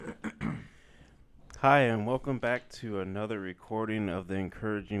Hi, and welcome back to another recording of the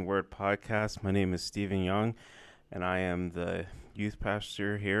Encouraging Word podcast. My name is Stephen Young, and I am the youth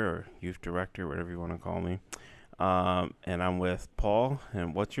pastor here, or youth director, whatever you want to call me. And I'm with Paul.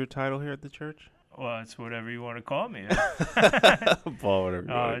 And what's your title here at the church? Well, it's whatever you want to call me. Paul, whatever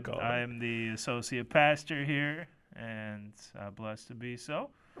you want to call I me. am the associate pastor here, and blessed to be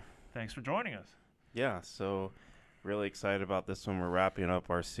so. Thanks for joining us. Yeah, so really excited about this one. We're wrapping up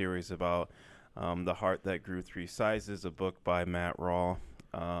our series about The Heart That Grew Three Sizes, a book by Matt Rawl.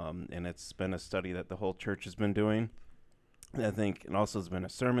 And it's been a study that the whole church has been doing. I think it also has been a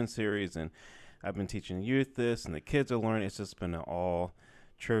sermon series, and I've been teaching the youth this, and the kids are learning. It's just been an all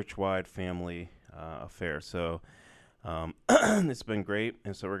church-wide family affair. So it's been great,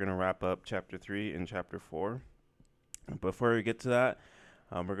 and so we're going to wrap up chapter 3 and chapter 4. Before we get to that,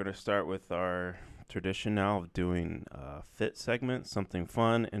 we're going to start with our tradition now of doing fit segments, something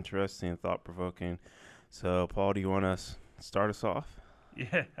fun, interesting, thought-provoking. So, Paul, do you want to start us off?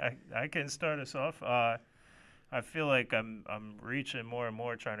 Yeah, I can start us off. I feel like I'm reaching more and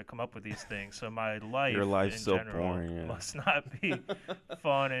more trying to come up with these things. So my life, Your life's in so general, boring, yeah. must not be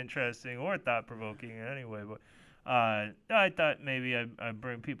fun, interesting, or thought-provoking in any way. But I thought maybe I'd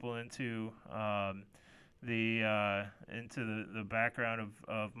bring people into the background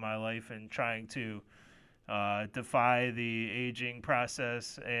of my life and trying to defy the aging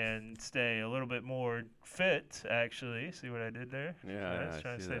process and stay a little bit more fit. Actually, see what I did there? Yeah,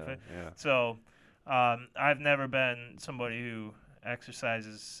 Trying I to see stay that. fit. Yeah. So I've never been somebody who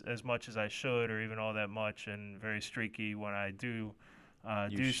exercises as much as I should, or even all that much, and very streaky when I do.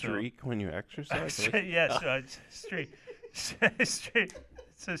 You Do streak when you exercise? so. Yes, streak. Streak.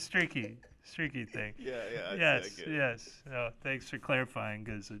 It's a streaky thing. Yeah. Yes. No, thanks for clarifying,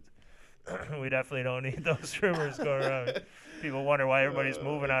 because we definitely don't need those rumors going around. People wonder why everybody's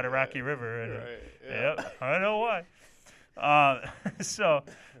moving out of Rocky River, and yep, I know why. So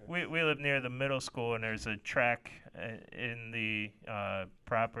we live near the middle school, and there's a track in the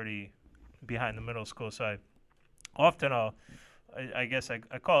property behind the middle school. So I guess I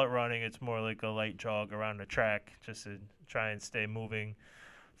call it running. It's more like a light jog around the track, just to try and stay moving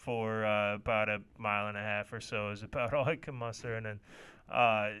for about a mile and a half or so is about all I can muster. And then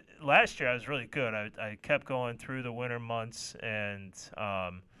last year I was really good. I kept going through the winter months, and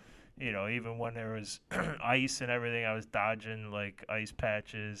even when there was ice and everything, I was dodging like ice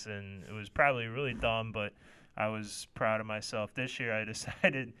patches, and it was probably really dumb, but I was proud of myself. This year I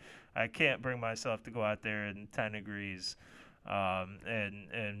decided I can't bring myself to go out there in 10 degrees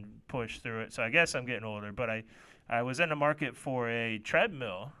and push through it. So I guess I'm getting older, but I was in the market for a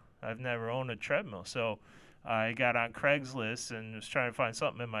treadmill. I've never owned a treadmill, so I got on Craigslist and was trying to find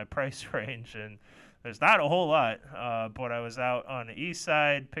something in my price range, and there's not a whole lot, but I was out on the east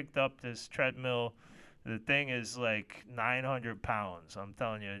side, picked up this treadmill. The thing is like 900 pounds. I'm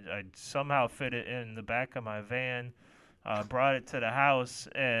telling you, I somehow fit it in the back of my van, brought it to the house,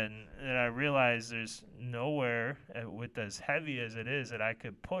 and then I realized there's nowhere with as heavy as it is that I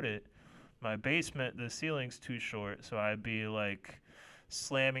could put it. My basement, the ceiling's too short, so I'd be like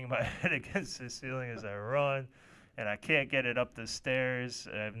slamming my head against the ceiling as I run, and I can't get it up the stairs.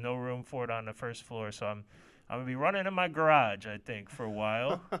 I have no room for it on the first floor, so I'm gonna be running in my garage, I think, for a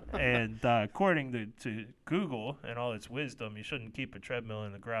while. And according to Google and all its wisdom, you shouldn't keep a treadmill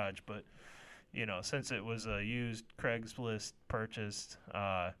in the garage. But since it was a used Craigslist purchased,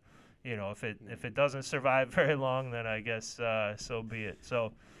 if it doesn't survive very long, then I guess so be it.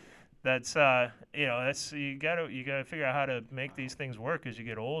 So that's you gotta figure out how to make these things work as you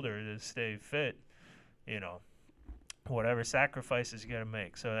get older to stay fit. Whatever sacrifices you gotta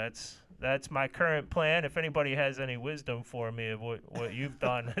make. So that's my current plan. If anybody has any wisdom for me of what you've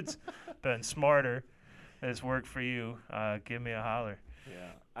done that's been smarter, that's worked for you, give me a holler.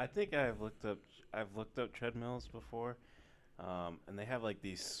 Yeah, I think I've looked up treadmills before, and they have like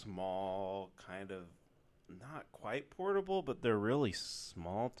these small kind of not quite portable, but they're really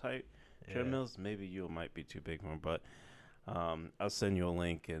small type treadmills. Maybe you might be too big for them, but I'll send you a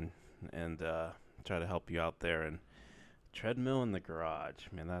link and try to help you out there. And treadmill in the garage,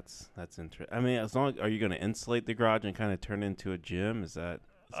 man, that's interesting. I mean, are you going to insulate the garage and kind of turn it into a gym? Is that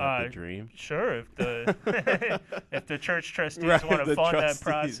the dream? Sure, if the if the church trustees Right, want to the fund trustees, that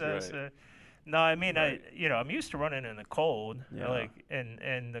process. right. No, I mean, Right. I'm used to running in the cold, Yeah.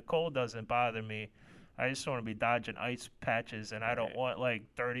 and the cold doesn't bother me. I just want to be dodging ice patches, and I don't Right. want like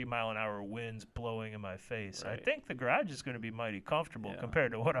 30-mile-an-hour winds blowing in my face. I Right. think the garage is going to be mighty comfortable Yeah.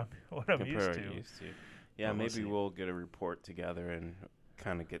 compared to what I'm used to. Yeah, But we'll maybe see. we'll get a report together and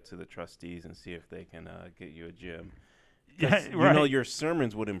kind of get to the trustees and see if they can get you a gym. 'cause, Yeah, right. your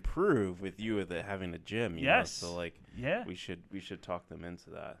sermons would improve with you with it having a gym. Yes. So like, Yeah. we should talk them into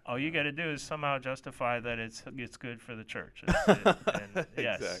that. All you got to do is somehow justify that it's good for the church. And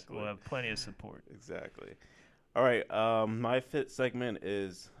yes, Exactly. we'll have plenty of support. Exactly. All right. My fit segment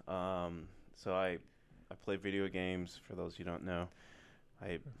is so I play video games. For those who don't know,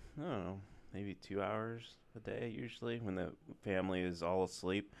 I don't know, maybe 2 hours a day usually when the family is all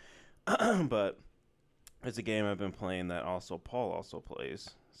asleep. But it's a game I've been playing that also Paul also plays.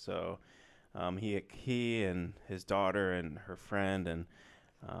 So he and his daughter and her friend and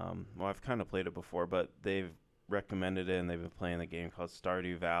well, I've kind of played it before, but they've recommended it and they've been playing the game called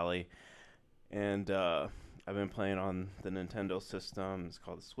Stardew Valley. And I've been playing on the Nintendo system. It's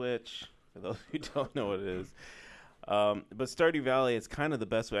called the Switch, for those who don't know what it is. But Stardew Valley, it's kind of the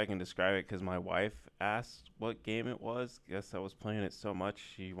best way I can describe it because my wife asked what game it was. Guess I was playing it so much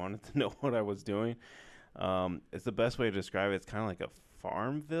she wanted to know what I was doing. It's the best way to describe it. It's kind of like a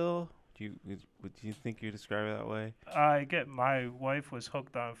Farmville. Would you think you describe it that way? My wife was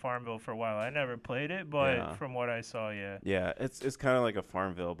hooked on Farmville for a while. I never played it, but Yeah. from what I saw, yeah. Yeah, it's kind of like a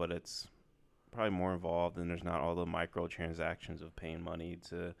Farmville, but it's probably more involved, and there's not all the microtransactions of paying money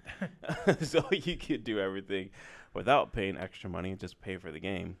to. So you could do everything without paying extra money, just pay for the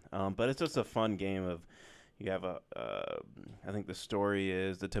game. But it's just a fun game of. You have I think the story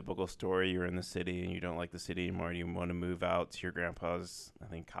is the typical story. You're in the city and you don't like the city anymore. You want to move out to your grandpa's, I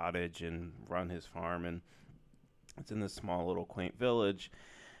think, cottage and run his farm. And it's in this small little quaint village.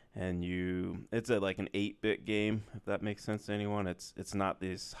 And it's like an 8-bit game, if that makes sense to anyone. It's not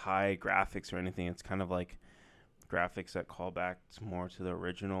these high graphics or anything. It's kind of like graphics that call back more to the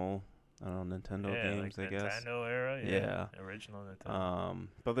original Nintendo games, like I guess. Nintendo era, Yeah. Original Nintendo.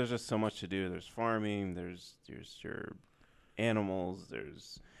 But there's just so much to do. There's farming, there's your animals,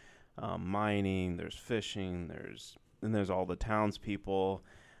 there's mining, there's fishing, there's all the townspeople.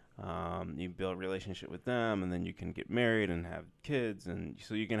 You build a relationship with them, and then you can get married and have kids, and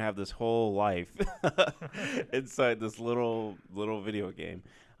so you can have this whole life inside this little video game.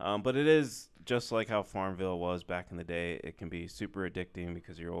 But it is just like how Farmville was back in the day. It can be super addicting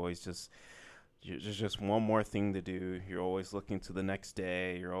because you're always there's just one more thing to do. You're always looking to the next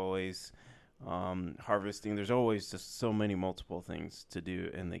day. You're always harvesting. There's always just so many multiple things to do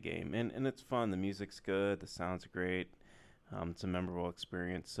in the game, and it's fun. The music's good. The sounds are great. It's a memorable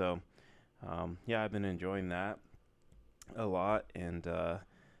experience. So, yeah, I've been enjoying that a lot, and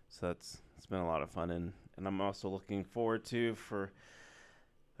so it's been a lot of fun. And I'm also looking forward to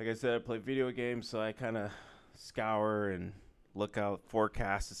like I said, I play video games, so I kind of scour and look out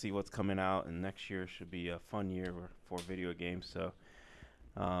forecasts to see what's coming out. And next year should be a fun year for video games. So,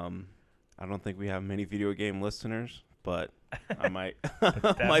 I don't think we have many video game listeners, but I might.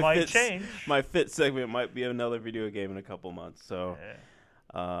 That might change. My fit segment might be another video game in a couple months. So,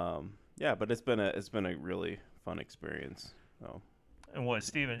 yeah, but it's been a really fun experience. So. And what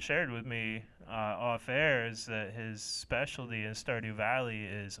Steven shared with me off air is that his specialty in Stardew Valley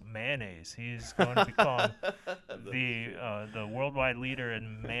is mayonnaise. He's going to become the worldwide leader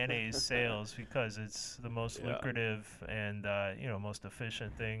in mayonnaise sales because it's the most lucrative and most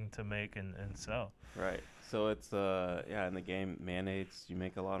efficient thing to make and sell. Right. So it's in the game mayonnaise you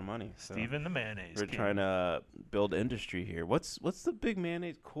make a lot of money. So Steven the mayonnaise. We're trying to build industry here. What's the big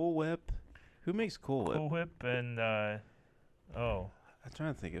mayonnaise? Cool Whip. Who makes Cool Whip? Cool Whip and I'm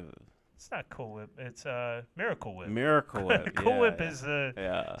trying to think of it. It's not Cool Whip. It's Miracle Whip. Miracle Whip. Cool Whip is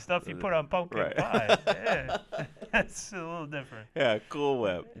the stuff you put on pumpkin pie. Yeah, that's a little different. Yeah, Cool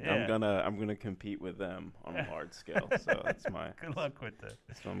Whip. Yeah. I'm gonna compete with them on a large scale. So that's my. Good luck with that.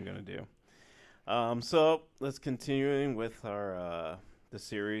 That's what I'm gonna do. So let's continuing with our the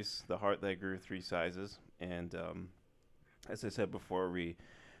series, The Heart That Grew 3 Sizes, and as I said before, we're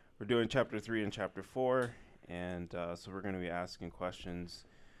doing chapter 3 and chapter 4. And so we're going to be asking questions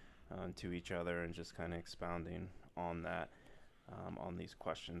to each other and just kind of expounding on that, on these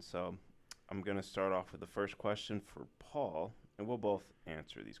questions. So I'm going to start off with the first question for Paul, and we'll both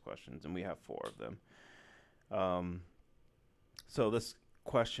answer these questions, and we have 4 of them. So this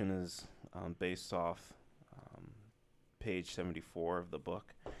question is based off page 74 of the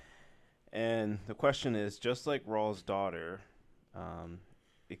book. And the question is, just like Raw's daughter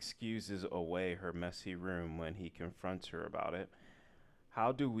excuses away her messy room when he confronts her about it,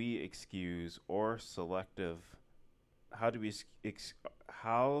 how do we excuse or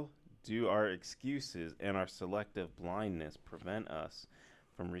how do our excuses and our selective blindness prevent us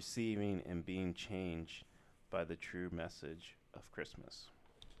from receiving and being changed by the true message of Christmas?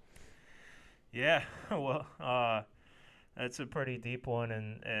 Yeah, well, that's a pretty deep one,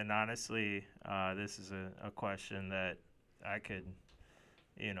 and honestly, this is a question that I could,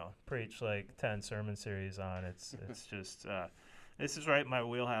 preach like 10 sermon series on. It's just this is right in my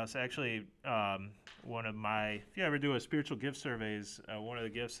wheelhouse. Actually, one of my, if you ever do a spiritual gift surveys, one of the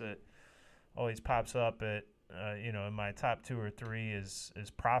gifts that always pops up at in my top 2 or 3 is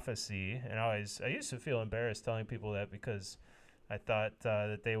prophecy. And I used to feel embarrassed telling people that, because I thought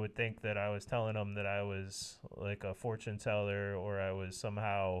that they would think that I was telling them that I was like a fortune teller, or I was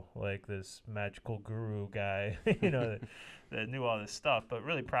somehow like this magical guru guy, that knew all this stuff. But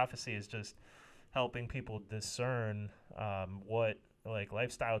really, prophecy is just helping people discern what like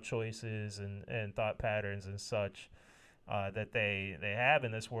lifestyle choices and thought patterns and such that they have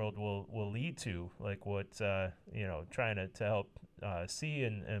in this world will lead to, like what trying to help see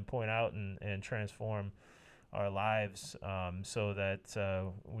and point out and transform our lives, so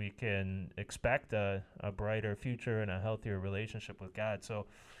that we can expect a brighter future and a healthier relationship with God. So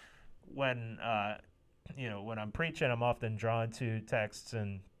when when I'm preaching, I'm often drawn to texts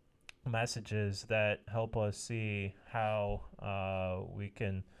and messages that help us see how we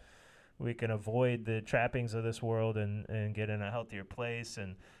can avoid the trappings of this world and get in a healthier place.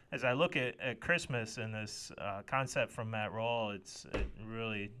 And as I look at Christmas and this concept from Matt Rawle, it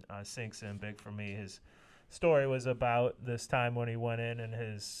really sinks in big for me. His story was about this time when he went in, and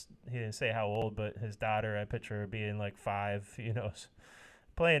he didn't say how old, but his daughter, I picture her being like 5,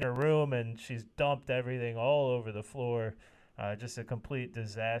 playing in her room, and she's dumped everything all over the floor. Just a complete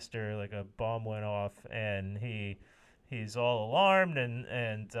disaster, like a bomb went off, and he's all alarmed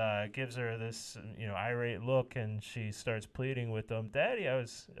and gives her this irate look, and she starts pleading with him, "Daddy, I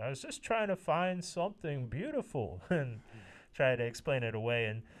was just trying to find something beautiful," and try to explain it away.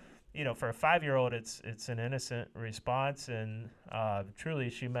 And for a 5-year-old, it's an innocent response, and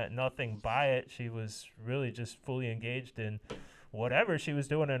truly she meant nothing by it. She was really just fully engaged in whatever she was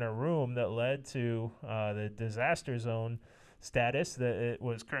doing in her room that led to the disaster zone status that it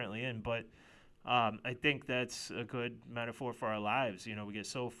was currently in. But I think that's a good metaphor for our lives. We get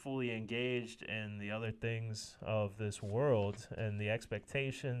so fully engaged in the other things of this world and the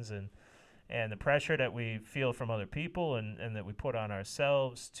expectations and the pressure that we feel from other people and that we put on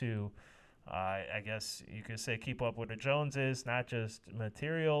ourselves to, I guess you could say, keep up with the Joneses, not just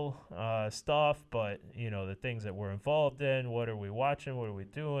material stuff, but, the things that we're involved in. What are we watching? What are we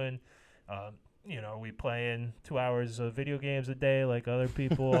doing? Are we playing 2 hours of video games a day like other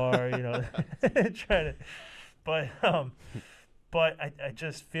people are, trying to, but I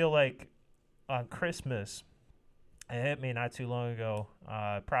just feel like on Christmas, it hit me not too long ago,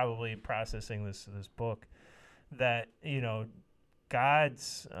 probably processing this book, that,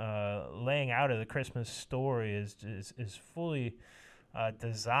 God's laying out of the Christmas story is fully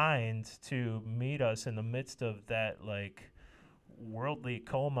designed to meet us in the midst of that, like, worldly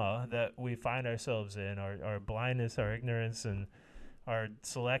coma that we find ourselves in, our blindness, our ignorance, and our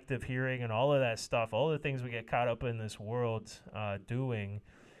selective hearing, and all of that stuff, all the things we get caught up in this world doing.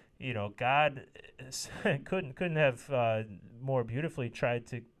 God couldn't have more beautifully tried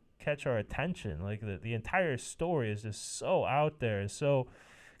to catch our attention. Like the entire story is just so out there, so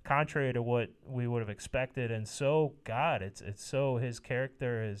contrary to what we would have expected, and so God, it's so His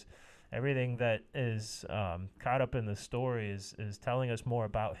character is. Everything that is caught up in the story is telling us more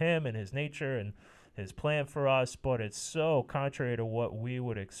about Him and His nature and His plan for us, but it's so contrary to what we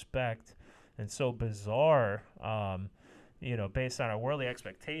would expect and so bizarre, based on our worldly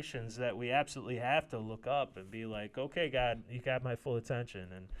expectations, that we absolutely have to look up and be like, okay, God, you got my full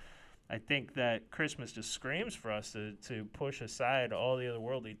attention. And I think that Christmas just screams for us to push aside all the other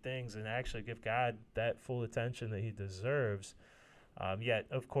worldly things and actually give God that full attention that He deserves. Yet,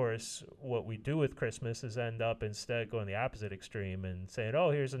 of course, what we do with Christmas is end up instead going the opposite extreme and saying,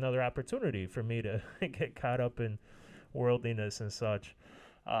 oh, here's another opportunity for me to get caught up in worldliness and such.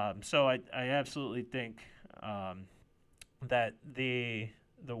 So I absolutely think that the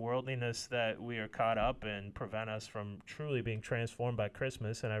worldliness that we are caught up in prevent us from truly being transformed by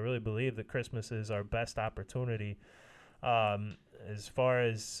Christmas. And I really believe that Christmas is our best opportunity as far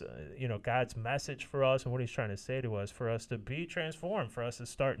as God's message for us and what He's trying to say to us, for us to be transformed, for us to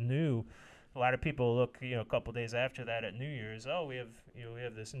start new. A lot of people look a couple days after that at New Year's. Oh, we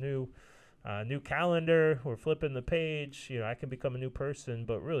have this new calendar. We're flipping the page. I can become a new person.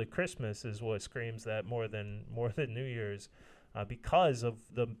 But really, Christmas is what screams that more than New Year's, because of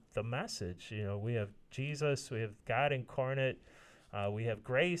the message. We have Jesus. We have God incarnate. We have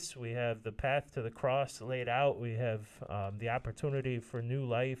grace. We have the path to the cross laid out. We have the opportunity for new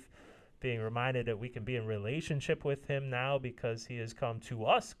life, being reminded that we can be in relationship with Him now because He has come to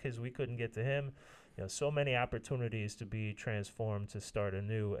us because we couldn't get to Him. So many opportunities to be transformed, to start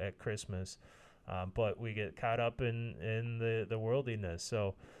anew at Christmas. but we get caught up in the worldliness.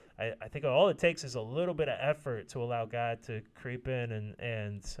 So I think all it takes is a little bit of effort to allow God to creep in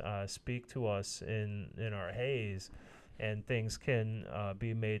and speak to us in our haze, and things can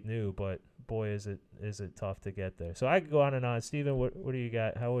be made new. But boy, is it tough to get there. So I could go on and on. Stephen, what do you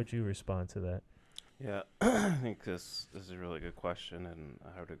got? How would you respond to that? Yeah, I think this is a really good question, and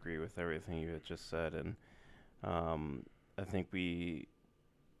I would agree with everything you had just said. And I think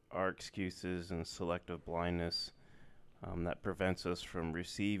our excuses and selective blindness that prevents us from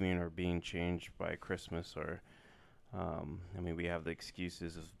receiving or being changed by Christmas, or we have the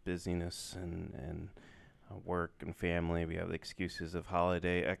excuses of busyness and work and family. We have the excuses of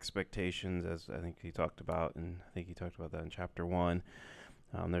holiday expectations, as I think he talked about, and I think he talked about that in chapter 1.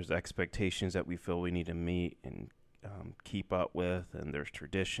 There's expectations that we feel we need to meet and keep up with, and there's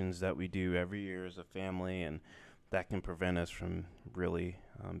traditions that we do every year as a family, and that can prevent us from really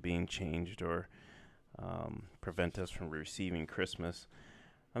being changed, or prevent us from receiving Christmas.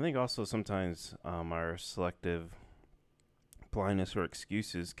 I think also sometimes our selective blindness or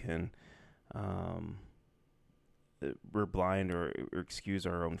excuses can we're blind or excuse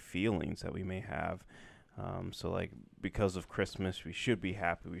our own feelings that we may have. So like, because of Christmas, we should be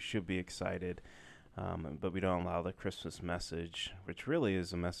happy, we should be excited, but we don't allow the Christmas message, which really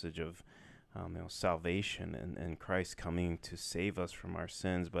is a message of salvation and Christ coming to save us from our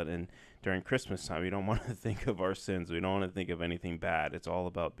sins. But during Christmas time, we don't want to think of our sins. We don't want to think of anything bad. It's all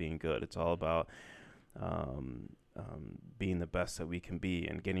about being good. It's all about being the best that we can be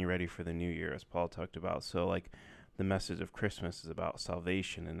and getting ready for the new year, as Paul talked about. So like, the message of Christmas is about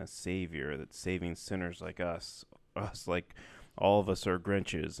salvation and a Savior that's saving sinners like us. Like, all of us are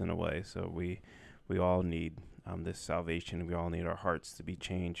Grinches in a way. So we all need this salvation. We all need our hearts to be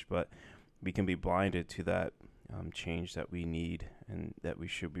changed. But we can be blinded to that change that we need and that we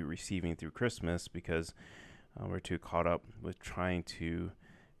should be receiving through Christmas, because we're too caught up with trying to,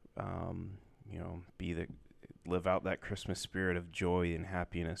 live out that Christmas spirit of joy and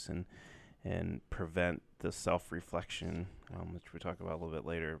happiness, and prevent the self-reflection, which we'll talk about a little bit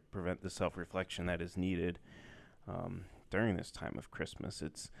later, prevent the self-reflection that is needed during this time of Christmas.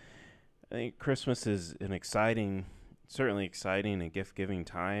 I think Christmas is certainly exciting and gift-giving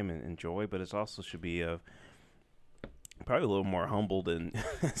time and joy, but it also should be probably a little more humbled and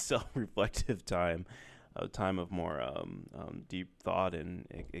self-reflective time, a time of more deep thought and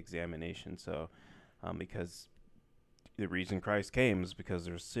examination. So, because the reason Christ came is because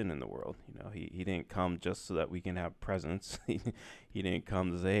there's sin in the world. He didn't come just so that we can have presents. He didn't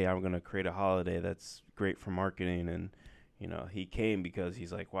come to say, hey, I'm going to create a holiday that's great for marketing. And, he came because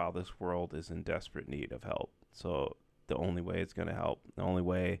he's like, wow, this world is in desperate need of help. So the only way it's going to help, the only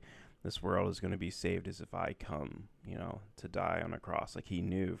way this world is going to be saved is if I come, to die on a cross. Like, he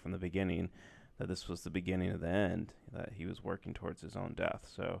knew from the beginning that this was the beginning of the end, that he was working towards his own death.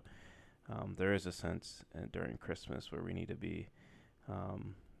 So there is a sense during Christmas where we need to be,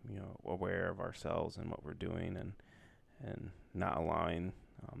 aware of ourselves and what we're doing, and not allowing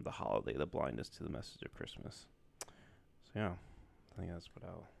the holiday to blind us to the message of Christmas. So yeah, I think that's what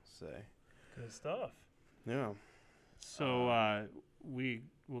I'll say. Good stuff. Yeah. So we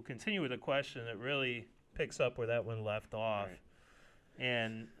will continue with a question that really picks up where that one left off. Right.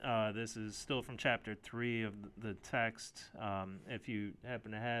 And this is still from chapter 3 of the text. If you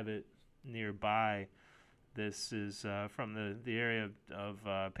happen to have it nearby, this is from the area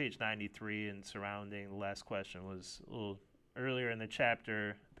of page 93 and surrounding. The last question was a little earlier in the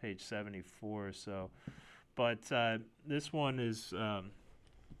chapter, page 74. So, but this one is the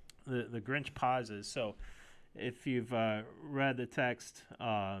Grinch pauses. So if you've read the text,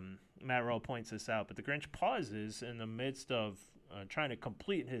 Matt Roll points this out, but the Grinch pauses in the midst of trying to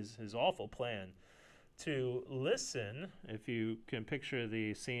complete his awful plan to listen. If you can picture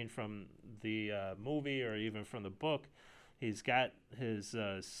the scene from the movie or even from the book, he's got his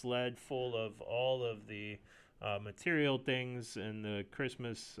sled full of all of the material things and the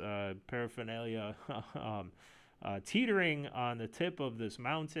Christmas paraphernalia teetering on the tip of this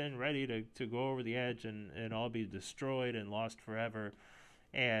mountain, ready to go over the edge and all be destroyed and lost forever.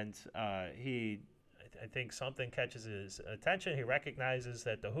 And I think something catches his attention. He recognizes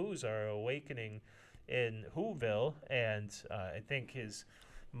that the Who's are awakening in Whoville, and I think his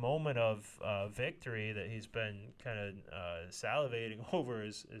moment of victory that he's been kind of salivating over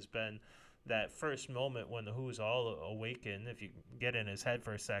has been that first moment when the Who's all awaken. If you get in his head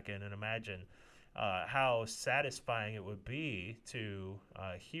for a second and imagine how satisfying it would be to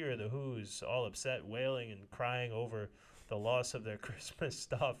hear the Who's all upset, wailing and crying over the loss of their Christmas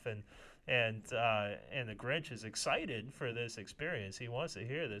stuff, and the Grinch is excited for this experience. He wants to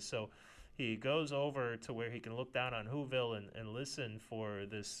hear this. So he goes over to where he can look down on Whoville and listen for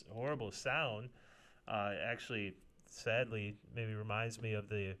this horrible sound. Actually, sadly, maybe reminds me of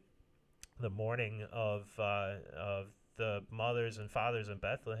the morning of the mothers and fathers in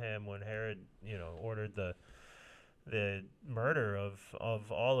Bethlehem when Herod, ordered the murder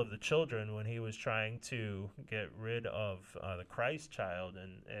of all of the children when he was trying to get rid of the Christ child,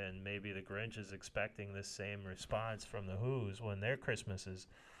 and maybe the Grinch is expecting this same response from the Who's when their Christmas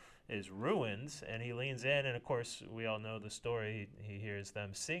is ruined, and he leans in, and of course we all know the story. He hears them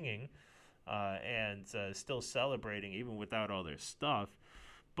singing and still celebrating even without all their stuff.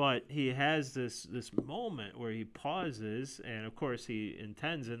 But he has this moment where he pauses, and of course he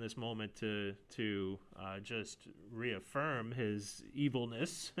intends in this moment to just reaffirm his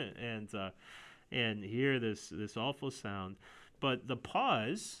evilness and hear this awful sound. But the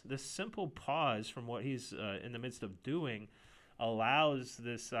pause, this simple pause from what he's in the midst of doing, allows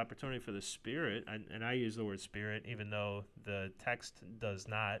this opportunity for the Spirit, and I use the word Spirit, even though the text does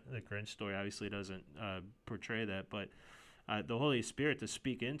not. The Grinch story obviously doesn't portray that, but the Holy Spirit to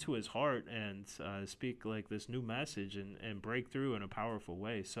speak into his heart and speak like this new message and break through in a powerful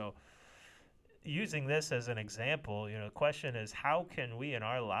way. So using this as an example, the question is, how can we in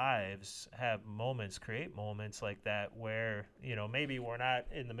our lives create moments like that where, maybe we're not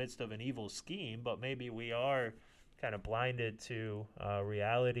in the midst of an evil scheme, but maybe we are kind of blinded to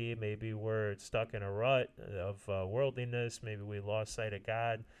reality. Maybe we're stuck in a rut of worldliness. Maybe we lost sight of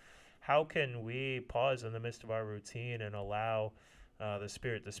God. How can we pause in the midst of our routine and allow the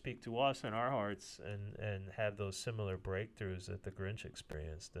Spirit to speak to us in our hearts and have those similar breakthroughs that the Grinch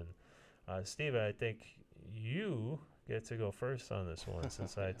experienced? And Steve, I think you get to go first on this one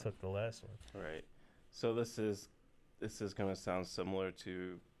since I took the last one. Right. So this is going to sound similar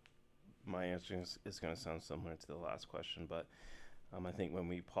to my answer is going to sound similar to the last question, but I think when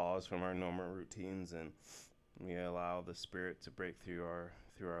we pause from our normal routines and we allow the Spirit to break through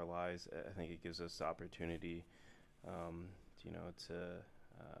our lives, I think it gives us the opportunity, to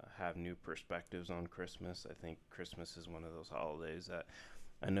have new perspectives on Christmas. I think Christmas is one of those holidays that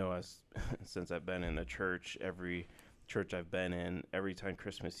I know since I've been in a church, every church I've been in, every time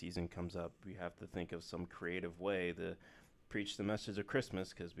Christmas season comes up, we have to think of some creative way to preach the message of Christmas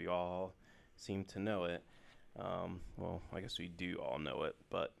because we all seem to know it. Well, I guess we do all know it,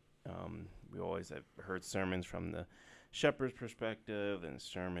 but we always have heard sermons from the shepherd's perspective and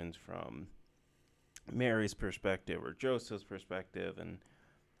sermons from Mary's perspective or Joseph's perspective, and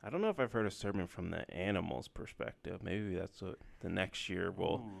I don't know if I've heard a sermon from the animal's perspective. Maybe that's what the next year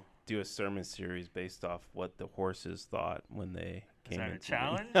we'll do a sermon series based off what the horses thought when they came into Is that a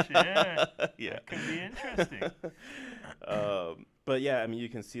challenge? Yeah. Yeah. That could be interesting. But yeah, I mean, you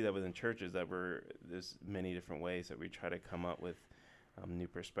can see that within churches that there's many different ways that we try to come up with new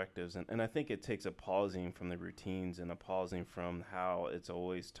perspectives. And I think it takes a pausing from the routines and a pausing from how it's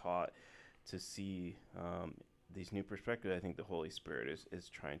always taught to see these new perspectives. I think the Holy Spirit is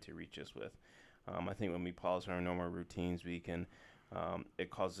trying to reach us with. I think when we pause from our normal routines, we can, it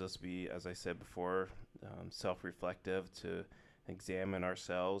causes us to be, as I said before, self-reflective, to examine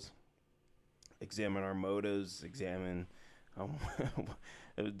ourselves, examine our motives, examine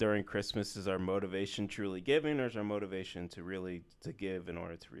during Christmas, is our motivation truly giving, or is our motivation to really to give in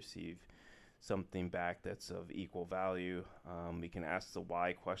order to receive something back that's of equal value? We can ask the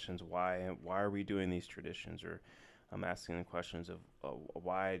why questions. Why are we doing these traditions? Or I'm asking the questions of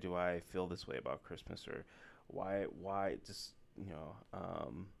why do I feel this way about Christmas? Or why just,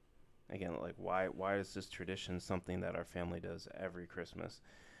 again, like why is this tradition something that our family does every Christmas?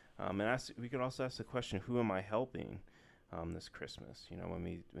 We could also ask the question, who am I helping this Christmas? When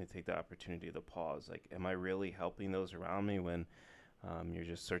we take the opportunity to pause, like, am I really helping those around me when you're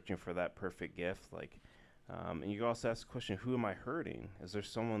just searching for that perfect gift? And you can also ask the question, who am I hurting? Is there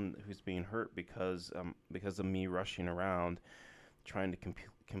someone who's being hurt because of me rushing around trying to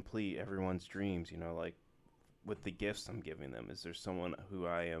complete everyone's dreams, like with the gifts I'm giving them? Is there someone who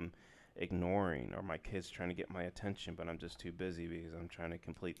I am ignoring, or my kids trying to get my attention, but I'm just too busy because I'm trying to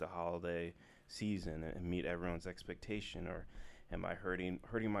complete the holiday season and meet everyone's expectation? Or am I hurting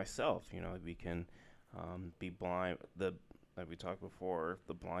myself? We can be blind. Like we talked before,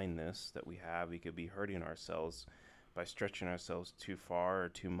 the blindness that we have, we could be hurting ourselves by stretching ourselves too far or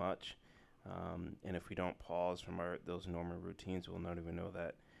too much. And if we don't pause from those normal routines, we'll not even know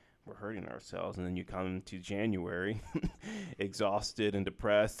that we're hurting ourselves. And then you come to January exhausted and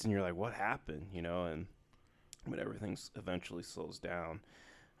depressed, and you're like, what happened? And when everything eventually slows down.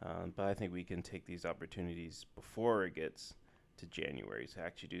 But I think we can take these opportunities before it gets to January to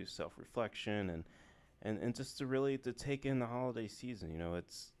actually do self-reflection and just to really to take in the holiday season. You know,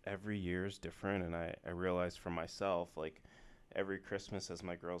 it's every year is different, and I realize for myself, like every Christmas as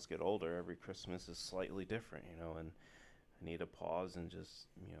my girls get older, every Christmas is slightly different. You know, and I need to pause and just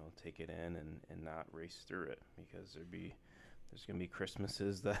take it in and not race through it, because there's gonna be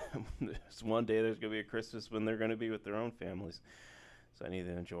Christmases that there's one day there's gonna be a Christmas when they're gonna be with their own families. So I need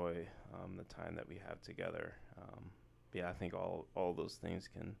to enjoy the time that we have together. Yeah, I think all those things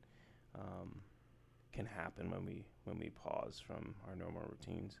um, can happen when we pause from our normal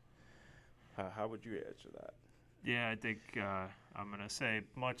routines. How would you answer that? Yeah, I think I'm going to say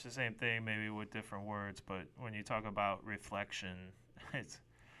much the same thing, maybe with different words. But when you talk about reflection, it's,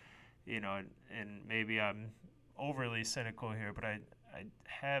 and maybe I'm overly cynical here, but I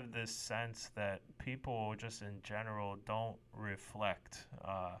have this sense that people just in general don't reflect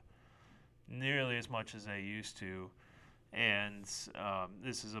nearly as much as they used to. And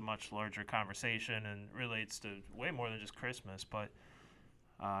this is a much larger conversation and relates to way more than just Christmas. But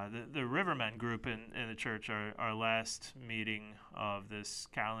the Rivermen group in the church, our last meeting of this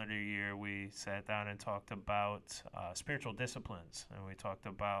calendar year, we sat down and talked about spiritual disciplines. And we talked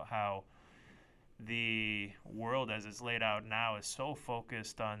about how the world as it's laid out now is so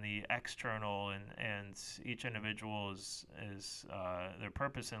focused on the external, and each individual is their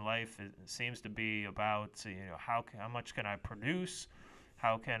purpose in life seems to be about how much can I produce,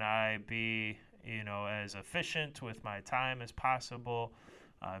 how can I be as efficient with my time as possible,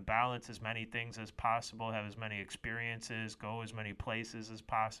 balance as many things as possible, have as many experiences, go as many places as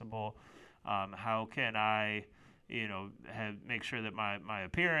possible. How can I make sure that my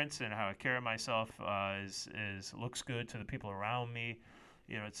appearance and how I carry myself is looks good to the people around me.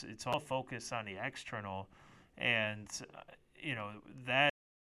 It's all focused on the external, and that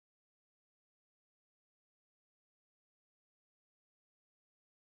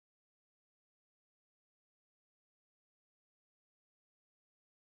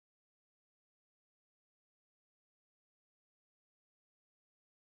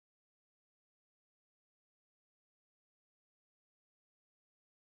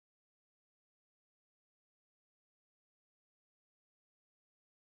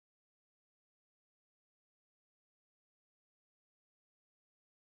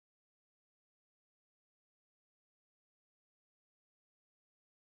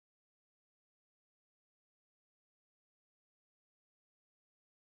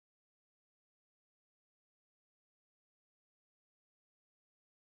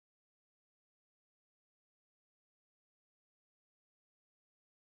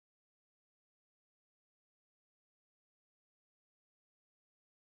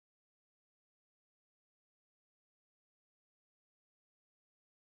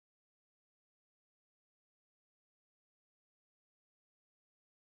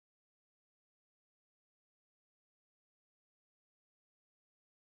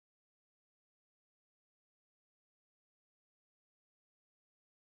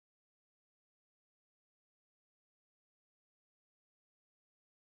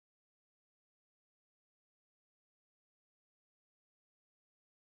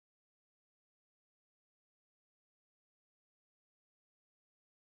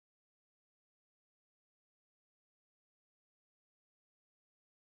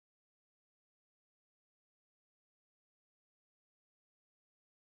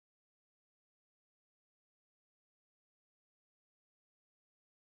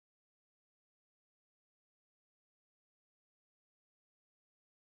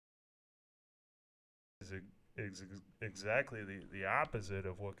is exactly the opposite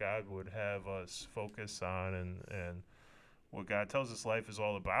of what God would have us focus on, and what God tells us life is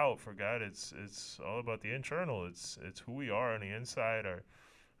all about. For God, it's all about the internal. It's who we are on the inside. Our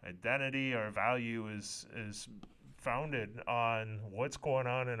identity, our value is founded on what's going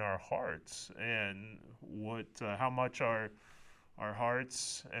on in our hearts, and what how much our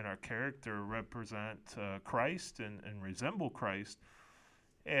hearts and our character represent Christ and resemble Christ.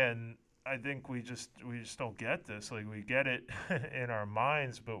 And I think we just don't get this. Like, we get it in our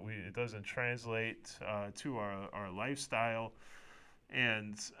minds, but it doesn't translate to our lifestyle.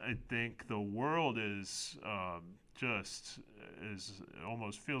 And I think the world just is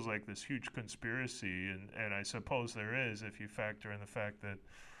almost feels like this huge conspiracy, and I suppose there is, if you factor in the fact that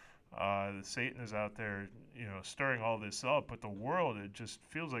Satan is out there, stirring all this up. But the world, it just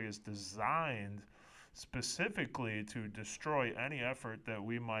feels like it's designed specifically to destroy any effort that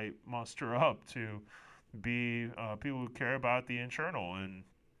we might muster up to be people who care about the internal. And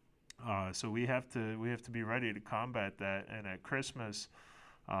so we have to be ready to combat that. And at Christmas,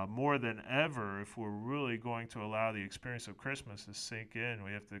 more than ever, if we're really going to allow the experience of Christmas to sink in,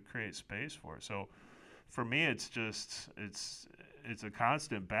 we have to create space for it. So for me, it's a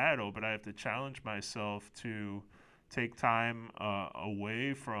constant battle, but I have to challenge myself to take time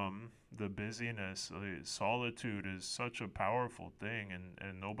away from the busyness. Solitude is such a powerful thing,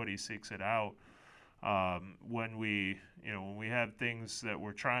 and nobody seeks it out. When we have things that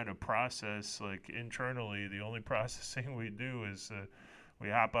we're trying to process, like internally, the only processing we do is we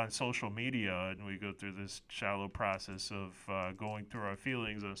hop on social media and we go through this shallow process of going through our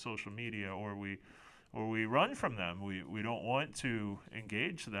feelings on social media, or we run from them. We don't want to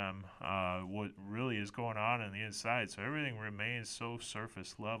engage them, what really is going on the inside. So everything remains so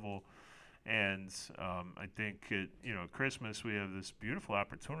surface level. And I think Christmas, we have this beautiful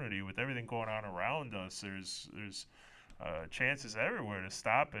opportunity with everything going on around us. There's chances everywhere to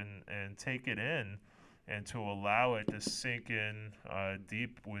stop and take it in, and to allow it to sink in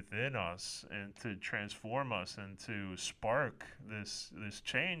deep within us, and to transform us, and to spark this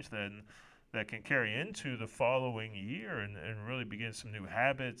change that can carry into the following year, and really begin some new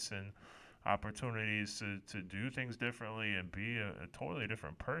habits and opportunities to do things differently and be a totally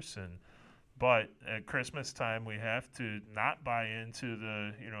different person. But at Christmas time, we have to not buy into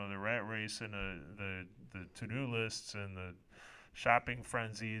the rat race and the to-do lists and the shopping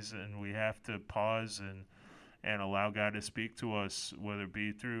frenzies, and we have to pause and allow God to speak to us, whether it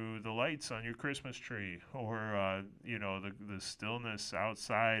be through the lights on your Christmas tree, or the stillness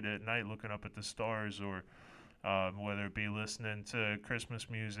outside at night looking up at the stars, or whether it be listening to Christmas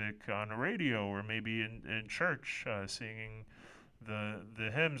music on the radio, or maybe in church singing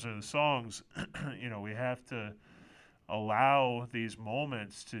the hymns or the songs. We have to allow these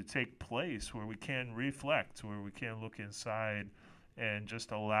moments to take place where we can reflect, where we can look inside, and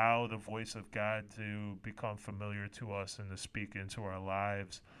just allow the voice of God to become familiar to us and to speak into our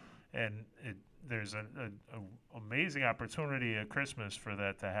lives. And there's an amazing opportunity at Christmas for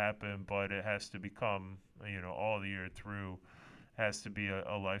that to happen, but it has to become, all the year through, has to be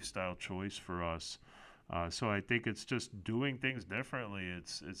a lifestyle choice for us. So I think it's just doing things differently.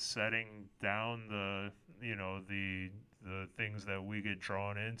 It's setting down the things that we get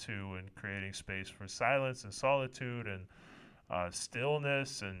drawn into, and creating space for silence and solitude and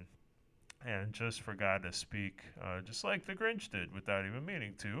stillness, and just for God to speak, just like the Grinch did without even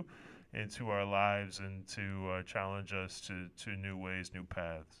meaning to, into our lives, and to challenge us to new ways, new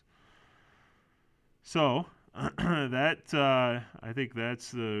paths. So I think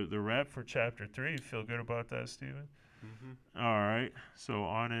that's the wrap for chapter 3. You feel good about that, Stephen? Mm-hmm. All right. So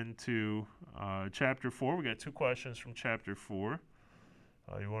on into chapter 4. We got 2 questions from chapter 4.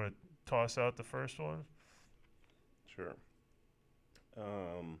 You want to toss out the first one? Sure.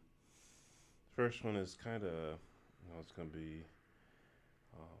 First one is kind of, it's going to be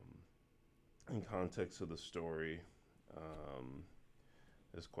in context of the story.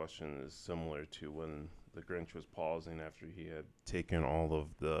 This question is similar to when the Grinch was pausing after he had taken all of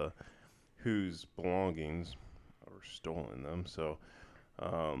the Who's belongings, or stolen them. So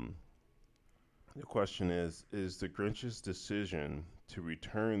the question is the Grinch's decision to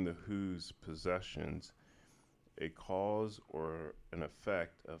return the Who's possessions a cause or an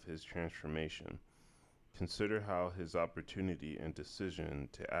effect of his transformation? Consider how his opportunity and decision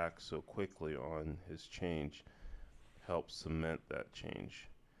to act so quickly on his change helps cement that change.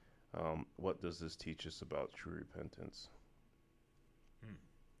 What does this teach us about true repentance?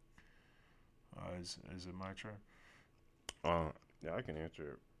 Is it my turn? Yeah, I can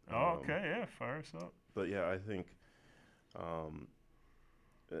answer it. Oh, okay, yeah, fire us up. But yeah, I think,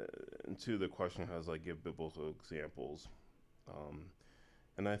 and to the question has give biblical examples,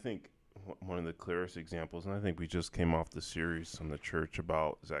 and I think one of the clearest examples, and I think we just came off the series from the church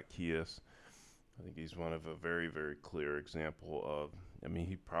about Zacchaeus. I think he's one of a very, very clear example of,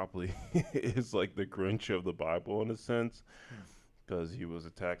 he probably is like the Grinch of the Bible in a sense, because he was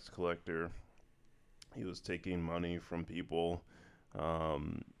a tax collector. He was taking money from people,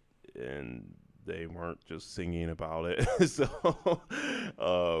 and they weren't just singing about it.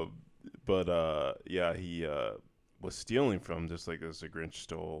 He was stealing from, just like as the Grinch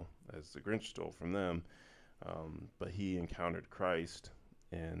stole from them. But he encountered Christ,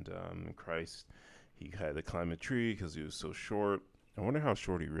 and Christ, he had to climb a tree because he was so short. I wonder how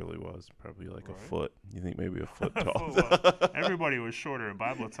short he really was. Probably a foot. You think maybe a foot tall? Everybody was shorter in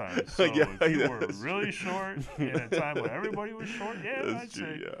Bible times. So if you were really short in a time when everybody was short, I'd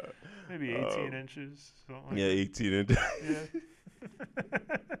say maybe 18 inches. Something like 18 inches. Yeah.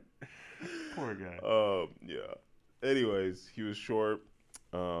 Poor guy. Anyways, he was short.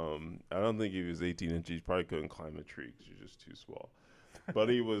 I don't think he was 18 inches. He probably couldn't climb a tree because you're just too small. But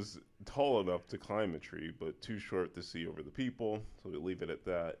he was tall enough to climb a tree, but too short to see over the people. So we leave it at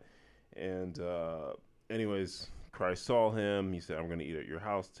that. And anyways, Christ saw him. He said, "I'm going to eat at your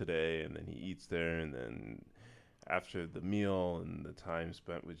house today," and then he eats there. And then after the meal and the time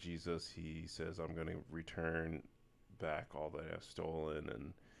spent with Jesus, he says, "I'm going to return back all that I've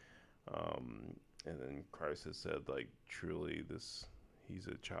stolen." And then Christ has said, like, truly, this he's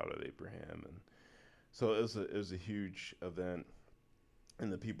a child of Abraham, and so it was a huge event,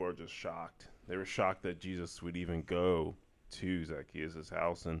 and the people are just shocked. They were shocked that Jesus would even go to Zacchaeus'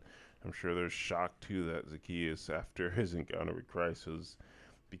 house, and I'm sure they're shocked too that Zacchaeus, after his encounter with Christ,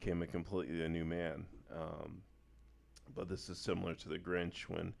 became a completely a new man. But this is similar to the Grinch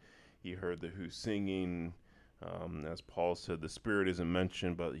when he heard the Who singing. As Paul said, the Spirit isn't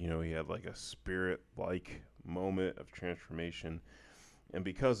mentioned, but he had like a spirit-like moment of transformation, and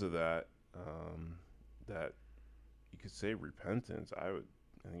because of that, that you could say repentance. I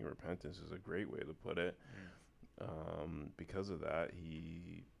think repentance is a great way to put it. Because of that,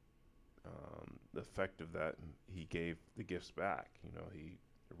 the effect of that, he gave the gifts back. He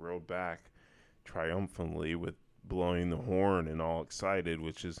rode back triumphantly with blowing the horn and all excited,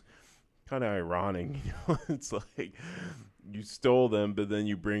 which is kind of ironic. It's like you stole them, but then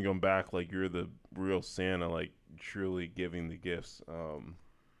you bring them back like you're the real Santa, like truly giving the gifts.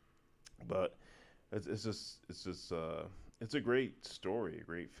 But it's a great story, a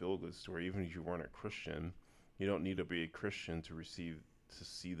great feel-good story. Even if you weren't a Christian, you don't need to be a Christian to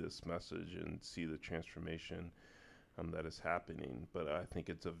see this message and see the transformation that is happening. But I think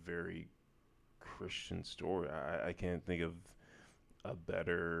it's a very Christian story. I can't think of a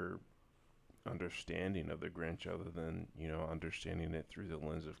better understanding of the Grinch other than understanding it through the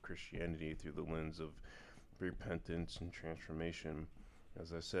lens of Christianity, through the lens of repentance and transformation.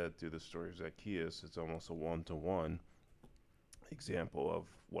 As I said, through the story of Zacchaeus, it's almost a one-to-one example of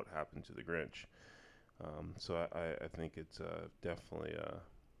what happened to the Grinch. So I think it's definitely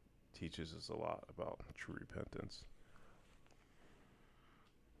teaches us a lot about true repentance.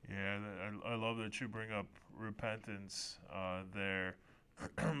 Yeah, I love that you bring up repentance there.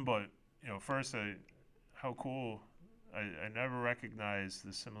 But first, how cool! I never recognized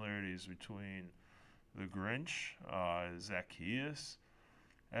the similarities between the Grinch, Zacchaeus,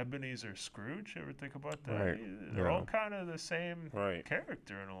 Ebenezer Scrooge. You ever think about that? Right. They're Yeah. all kind of the same Right.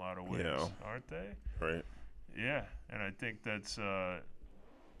 character in a lot of ways, Yeah. aren't they? Right. Yeah, and I think that's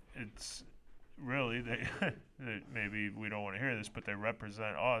it's really they maybe we don't want to hear this, but they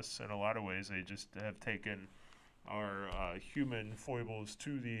represent us in a lot of ways. They just have taken our human foibles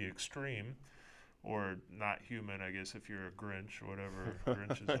to the extreme, or not human, I guess, if you're a Grinch or whatever.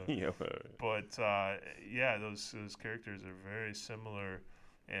 Grinch is a, Yeah. but yeah, those characters are very similar,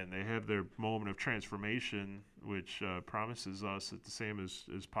 and they have their moment of transformation, which promises us that the same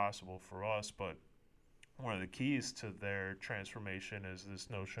is possible for us. But one of the keys to their transformation is this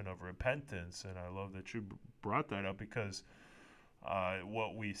notion of repentance, and I love that you brought that up because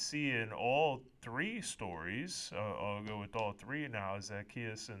what we see in all three stories, I'll go with all three now,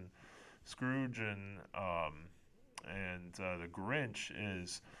 Zacchaeus and Scrooge and the Grinch,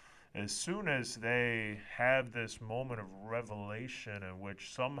 is as soon as they have this moment of revelation in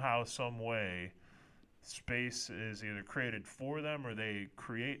which somehow, some way, space is either created for them or they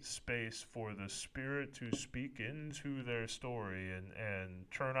create space for the Spirit to speak into their story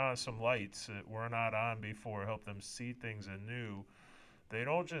and turn on some lights that were not on before, help them see things anew. They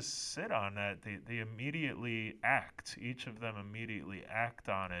don't just sit on that, they immediately act. Each of them immediately act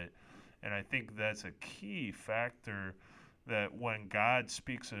on it. And I think that's a key factor, that when God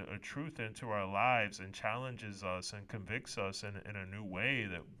speaks a truth into our lives and challenges us and convicts us in a new way,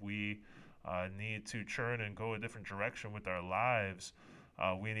 that we need to churn and go a different direction with our lives,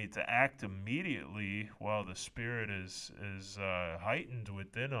 we need to act immediately while the Spirit is heightened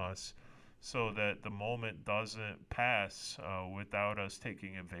within us, so that the moment doesn't pass without us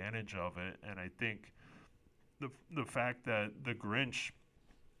taking advantage of it. And I think the fact that the Grinch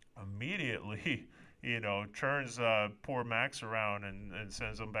immediately, turns poor Max around and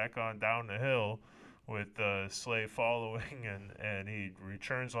sends him back on down the hill with the slave following, and he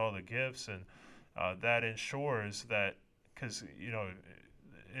returns all the gifts, and that ensures that, because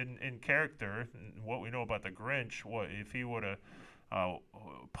in character, what we know about the Grinch, what if he would have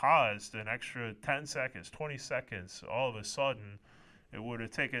paused an extra 10 seconds, 20 seconds, all of a sudden it would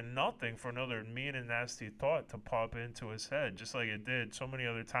have taken nothing for another mean and nasty thought to pop into his head, just like it did so many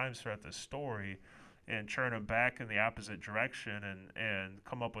other times throughout the story, and churn him back in the opposite direction and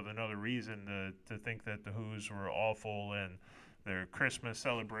come up with another reason to think that the Who's were awful and their Christmas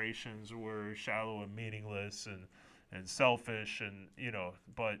celebrations were shallow and meaningless and selfish, and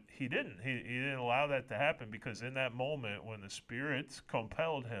but he didn't. He didn't allow that to happen, because in that moment when the Spirit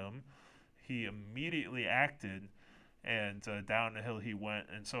compelled him, he immediately acted, and down the hill he went.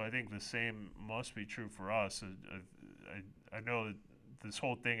 And so I think the same must be true for us. I know that this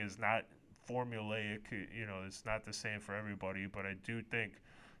whole thing is not formulaic. It's not the same for everybody, but I do think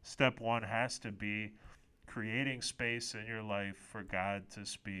step one has to be creating space in your life for God to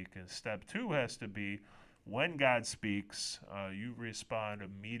speak. And step two has to be when God speaks, you respond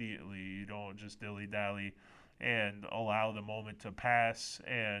immediately. You don't just dilly-dally and allow the moment to pass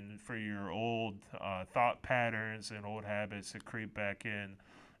and for your old thought patterns and old habits to creep back in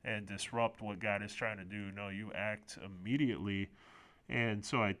and disrupt what God is trying to do. No, you act immediately. And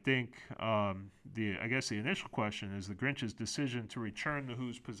so I think I guess the initial question is the Grinch's decision to return the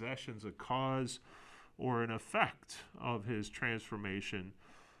Who's possessions a cause or an effect of his transformation.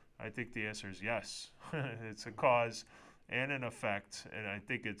 I think the answer is yes. It's a cause and an effect, and I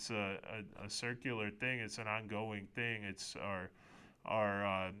think it's a circular thing. It's an ongoing thing. It's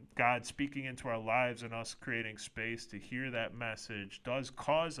our God speaking into our lives and us creating space to hear that message does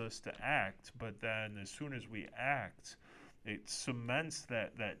cause us to act, but then as soon as we act, it cements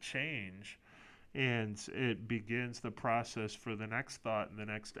that change, and it begins the process for the next thought and the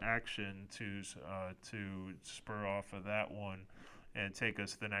next action to spur off of that one and take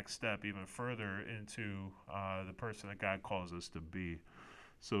us the next step even further into the person that God calls us to be.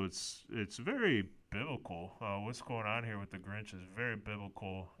 So it's very biblical. What's going on here with the Grinch is very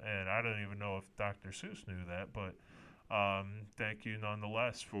biblical, and I don't even know if Dr. Seuss knew that, but thank you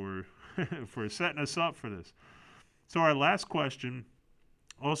nonetheless for for setting us up for this. So our last question,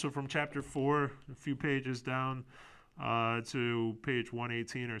 also from chapter 4, a few pages down to page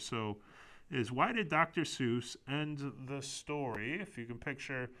 118 or so, is why did Dr. Seuss end the story? If you can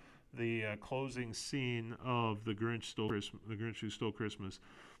picture the closing scene of The Grinch Who Stole Christmas,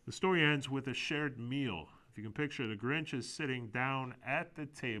 the story ends with a shared meal. If you can picture, the Grinch is sitting down at the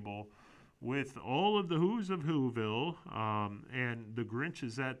table with all of the Who's of Whoville, and the Grinch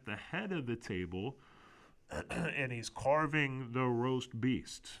is at the head of the table, and he's carving the roast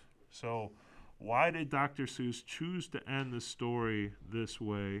beast. So why did Dr. Seuss choose to end the story this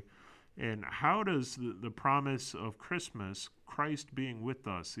way? And how does the promise of Christmas, Christ being with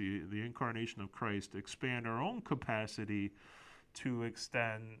us, the incarnation of Christ, expand our own capacity to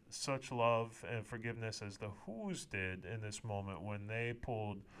extend such love and forgiveness as the Who's did in this moment when they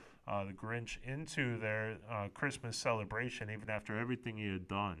pulled the Grinch into their Christmas celebration even after everything he had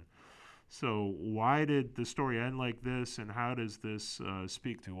done? So why did the story end like this, and how does this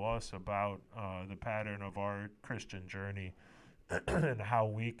speak to us about the pattern of our Christian journey and how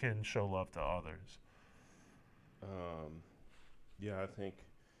we can show love to others? I think,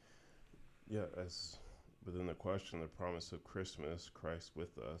 as within the question, the promise of Christmas, Christ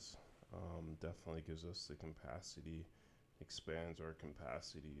with us, definitely gives us the capacity, expands our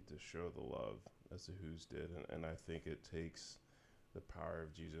capacity to show the love as the Who's did. And I think it takes the power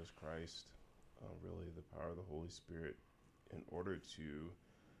of Jesus Christ, really the power of the Holy Spirit, in order to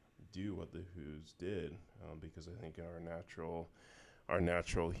do what the Who's did, because I think our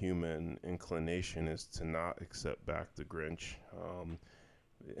natural human inclination is to not accept back the Grinch.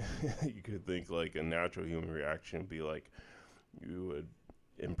 You could think like a natural human reaction would be like you would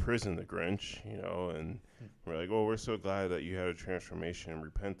imprison the Grinch, and we're like, oh, we're so glad that you had a transformation and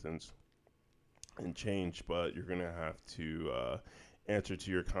repentance and change, but you're going to have to answer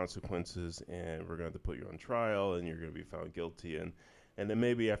to your consequences, and we're going to put you on trial, and you're going to be found guilty, and then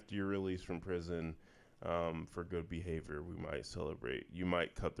maybe after you're released from prison for good behavior, we might celebrate. You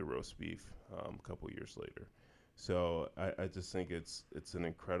might cut the roast beef a couple years later. So I just think it's an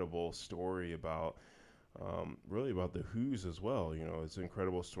incredible story about really about the Who's as well. It's an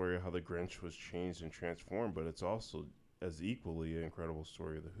incredible story of how the Grinch was changed and transformed, but it's also as equally an incredible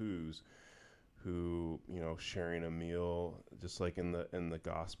story of the Who's, who sharing a meal, just like in the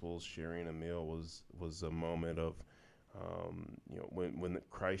Gospels, sharing a meal was a moment of when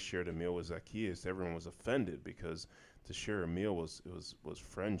Christ shared a meal with Zacchaeus, everyone was offended because to share a meal was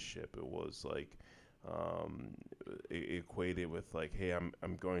friendship. It was like it equated with like, hey,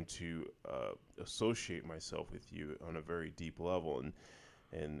 I'm going to associate myself with you on a very deep level,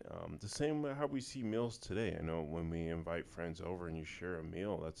 and the same way how we see meals today. I know when we invite friends over and you share a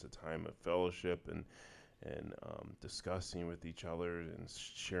meal, that's a time of fellowship and discussing with each other and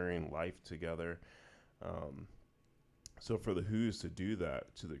sharing life together. So for the Who's to do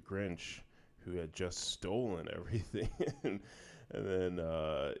that to the Grinch, who had just stolen everything, and then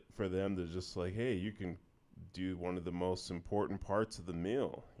for them to just like, hey, you can do one of the most important parts of the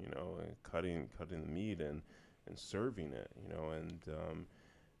meal, and cutting the meat and serving it, and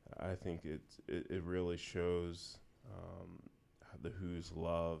I think it really shows the Who's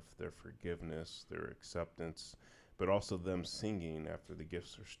love, their forgiveness, their acceptance, but also them singing after the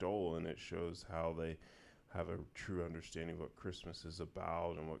gifts are stolen. It shows how they have a true understanding of what Christmas is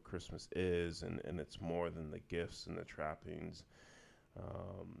about and what Christmas is, and it's more than the gifts and the trappings.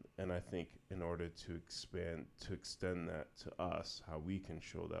 And I think in order to extend that to us, how we can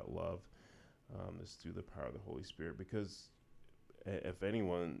show that love is through the power of the Holy Spirit. Because if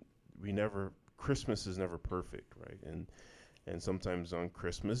anyone, Christmas is never perfect, right? And sometimes on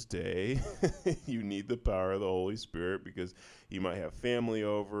Christmas Day, you need the power of the Holy Spirit, because you might have family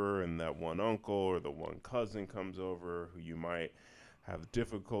over, and that one uncle or the one cousin comes over who you might have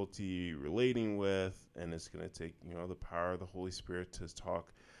difficulty relating with, and it's going to take, the power of the Holy Spirit to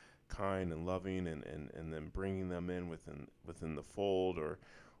talk kind and loving, and then bringing them in within the fold,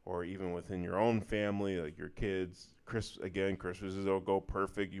 or even within your own family, like your kids. Christmases don't go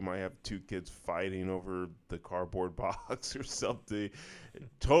perfect. You might have two kids fighting over the cardboard box or something,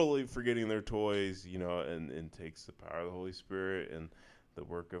 totally forgetting their toys, and takes the power of the Holy Spirit and the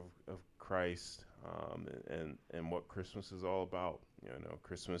work of Christ, and what Christmas is all about.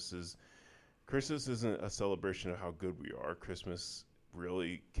 Christmas isn't a celebration of how good we are. Christmas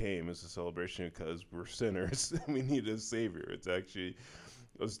really came as a celebration because we're sinners and we need a Savior. It's actually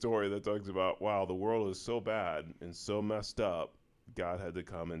a story that talks about, wow, the world is so bad and so messed up, God had to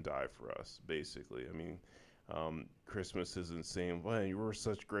come and die for us, basically. I mean, Christmas isn't saying, well, you were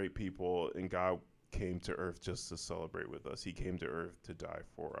such great people, and God came to earth just to celebrate with us. He came to earth to die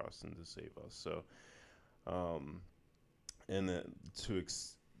for us and to save us. So, and then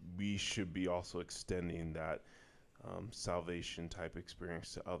we should be also extending that salvation type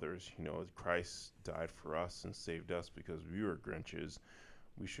experience to others. Christ died for us and saved us because we were Grinches.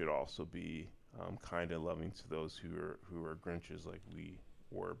 We should also be kind and loving to those who are Grinches, like we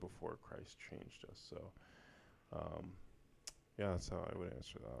were before Christ changed us. So, that's how I would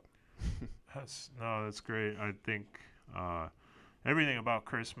answer that. That's great. I think everything about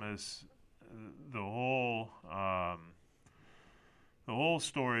Christmas, the whole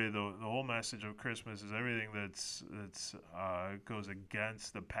story, the whole message of Christmas is everything that's goes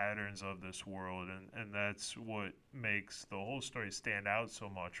against the patterns of this world, and that's what makes the whole story stand out so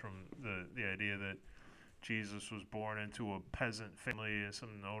much, from the idea that Jesus was born into a peasant family in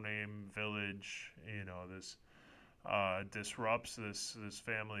some no-name village. This disrupts this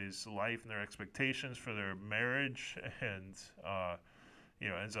family's life and their expectations for their marriage, and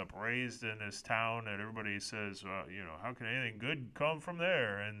ends up raised in this town that everybody says, how can anything good come from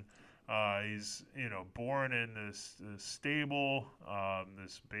there? And he's, born in this stable,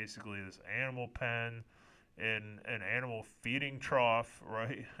 this animal pen, in an animal feeding trough,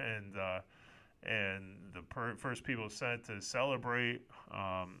 right? And the first people sent to celebrate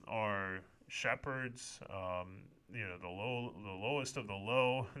are shepherds, the lowest of the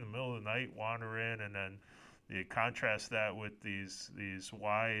low, in the middle of the night, wander in, and then you contrast that with these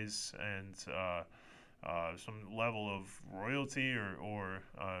wise and some level of royalty or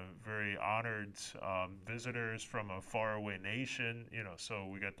very honored visitors from a faraway nation. So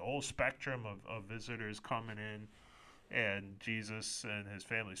we got the whole spectrum of visitors coming in, and Jesus and his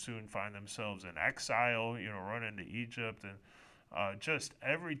family soon find themselves in exile. Run into Egypt, and just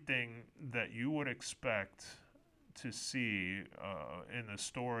everything that you would expect to see in the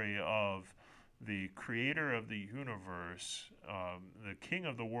story of the creator of the universe, the king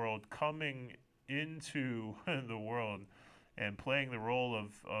of the world, coming into the world and playing the role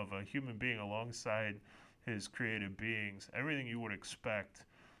of a human being alongside his created beings. Everything you would expect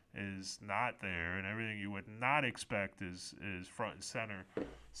is not there, and everything you would not expect is front and center.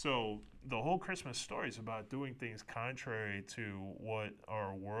 So the whole Christmas story is about doing things contrary to what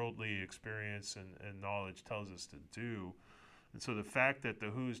our worldly experience and knowledge tells us to do. And so the fact that the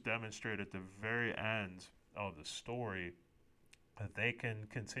Who's demonstrate at the very end of the story that they can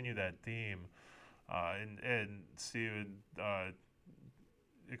continue that theme, and Stephen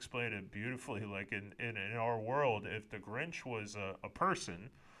explained it beautifully. Like in our world, if the Grinch was a person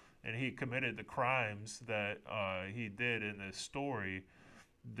and he committed the crimes that he did in this story,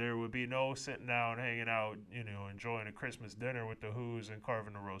 there would be no sitting down, hanging out, enjoying a Christmas dinner with the Who's and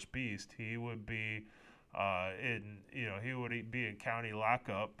carving a roast beast. He would be he would be in county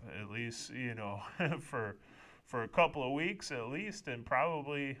lockup, at least, for a couple of weeks at least, and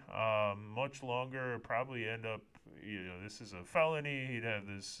probably much longer. Probably end up, this is a felony. He'd have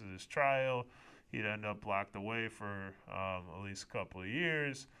this trial. He'd end up locked away for at least a couple of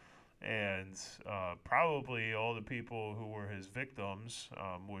years, and probably all the people who were his victims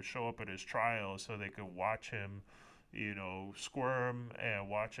would show up at his trial so they could watch him squirm and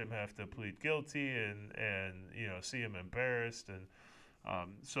watch him have to plead guilty and see him embarrassed. And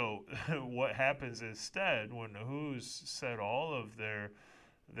so what happens instead when the Who's said all of their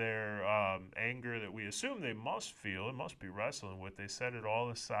anger that we assume they must feel and must be wrestling with, they set it all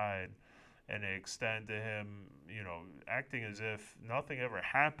aside and they extend to him, acting as if nothing ever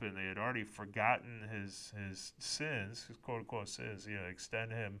happened. They had already forgotten his sins, his quote unquote sins.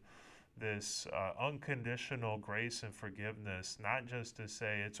 Extend him this unconditional grace and forgiveness, not just to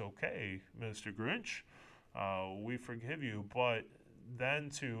say it's okay, Mr. Grinch, we forgive you, but then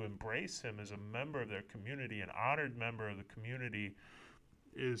to embrace him as a member of their community, an honored member of the community,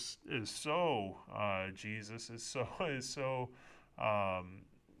 is so Jesus is so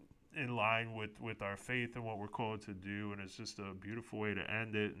in line with our faith and what we're called to do, and it's just a beautiful way to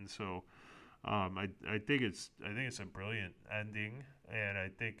end it. And so I think it's a brilliant ending, and I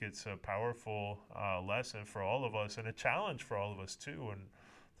think it's a powerful lesson for all of us and a challenge for all of us too. And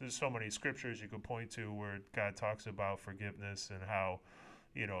there's so many scriptures you could point to where God talks about forgiveness and how,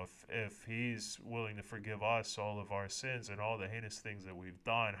 if he's willing to forgive us all of our sins and all the heinous things that we've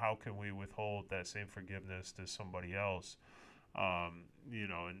done, how can we withhold that same forgiveness to somebody else? And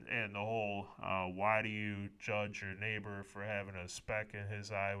the whole, why do you judge your neighbor for having a speck in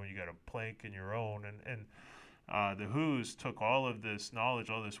his eye when you got a plank in your own? And the Who's took all of this knowledge,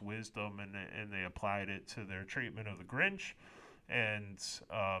 all this wisdom, and they applied it to their treatment of the Grinch. And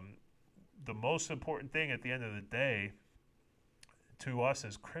the most important thing at the end of the day to us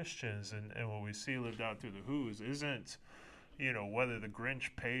as Christians and what we see lived out through the Who's isn't, whether the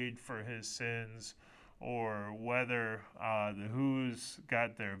Grinch paid for his sins or whether the Who's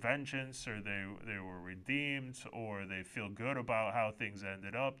got their vengeance or they were redeemed or they feel good about how things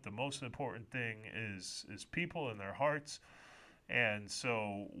ended up. The most important thing is people in their hearts. And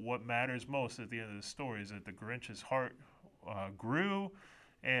so what matters most at the end of the story is that the Grinch's heart grew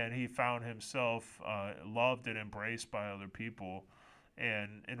and he found himself loved and embraced by other people.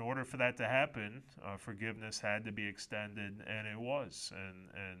 And in order for that to happen, forgiveness had to be extended, and it was.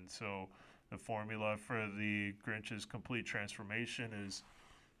 And so the formula for the Grinch's complete transformation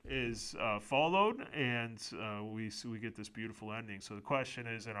is followed, and we get this beautiful ending. So the question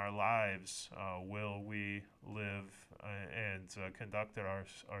is, in our lives, will we live and conduct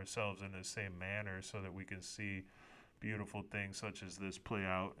ourselves in the same manner so that we can see beautiful things such as this play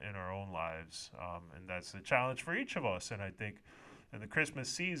out in our own lives? And that's the challenge for each of us. And I think in the Christmas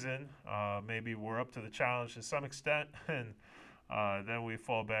season, maybe we're up to the challenge to some extent, and then we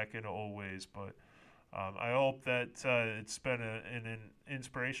fall back into old ways. But I hope that it's been an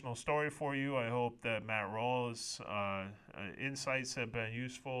inspirational story for you. I hope that Matt Rawls' insights have been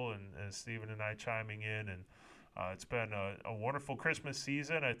useful, and Stephen and I chiming in. And it's been a wonderful Christmas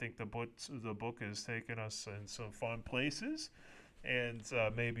season. I think the book has taken us in some fun places. And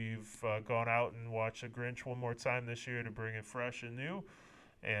maybe you've gone out and watched The Grinch one more time this year to bring it fresh and new,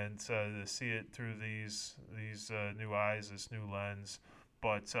 and to see it through these new eyes, this new lens.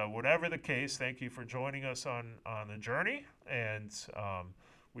 But whatever the case, thank you for joining us on the journey. And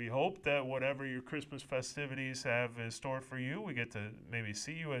we hope that whatever your Christmas festivities have in store for you, we get to maybe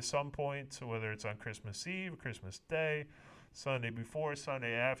see you at some point, whether it's on Christmas Eve, Christmas Day, Sunday before,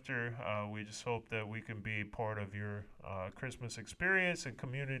 Sunday after. We just hope that we can be part of your Christmas experience and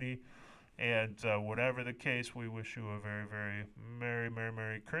community. And whatever the case, we wish you a very, very merry, merry,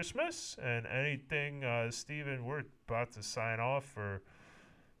 merry Christmas. And anything, Stephen, we're about to sign off for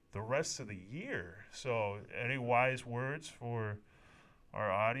the rest of the year. So any wise words for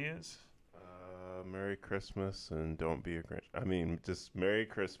our audience? Merry Christmas and don't be a Grinch. I mean, just Merry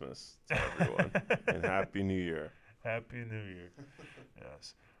Christmas to everyone and Happy New Year. Happy New Year.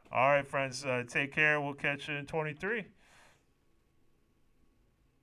 Yes. All right, friends, take care. We'll catch you in 23.